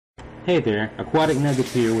Hey there, Aquatic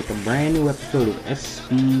Nuggets here with a brand new episode of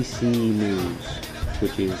SBC News,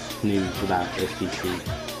 which is news about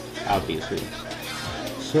SBC, obviously.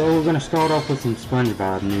 So we're going to start off with some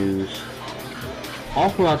SpongeBob news. All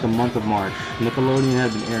throughout the month of March, Nickelodeon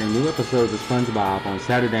has been airing new episodes of SpongeBob on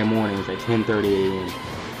Saturday mornings at 10:30 a.m.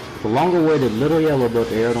 The longer-awaited Little Yellow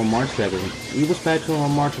Book aired on March 2nd, Evil Spatula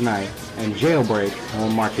on March 9th, and Jailbreak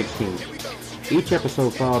on March 16th. Each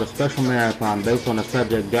episode followed a special marathon based on the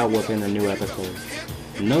subject dealt with in the new episode.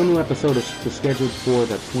 No new episode is scheduled for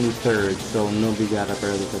the 23rd, so nobody got up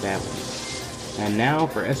early for that one. And now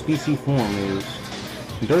for SBC Forum news.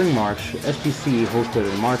 During March, SBC hosted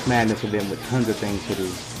a March Madness event with tons of things to do.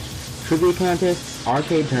 Trivia contests,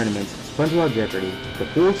 arcade tournaments, SpongeBob Jeopardy, the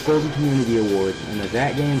 4th Golden Community Awards, and the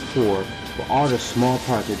That Games Tour were all just small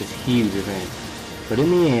parts of this huge event. But in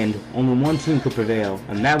the end, only one team could prevail,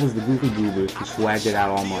 and that was the Goofy Goobers who swagged it out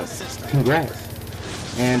all month. Congrats!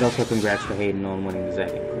 And also congrats to Hayden on winning the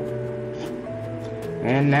second.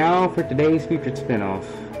 And now for today's featured spinoff,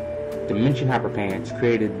 Dimension Hyperpants,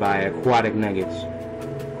 created by Aquatic Nuggets.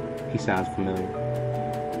 He sounds familiar.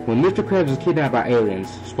 When Mr. Krabs is kidnapped by aliens,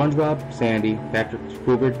 SpongeBob, Sandy, Patrick,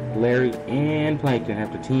 Squidward, Larry, and Plankton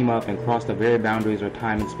have to team up and cross the very boundaries of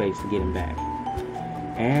time and space to get him back.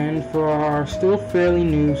 And for our still fairly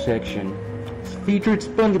new section, featured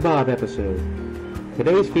SpongeBob episode.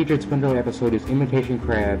 Today's featured SpongeBob episode is Imitation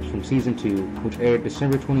Crabs from Season 2, which aired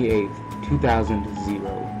December 28th, 2000.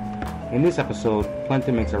 In this episode,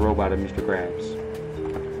 Plankton makes a robot of Mr.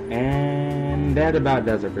 Krabs. And that about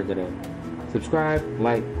does it for today. Subscribe,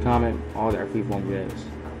 like, comment, all that free form jazz.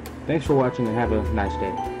 Thanks for watching and have a nice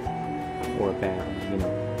day. Or a bad one, you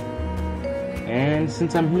know. And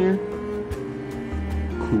since I'm here,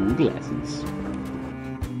 cool glasses.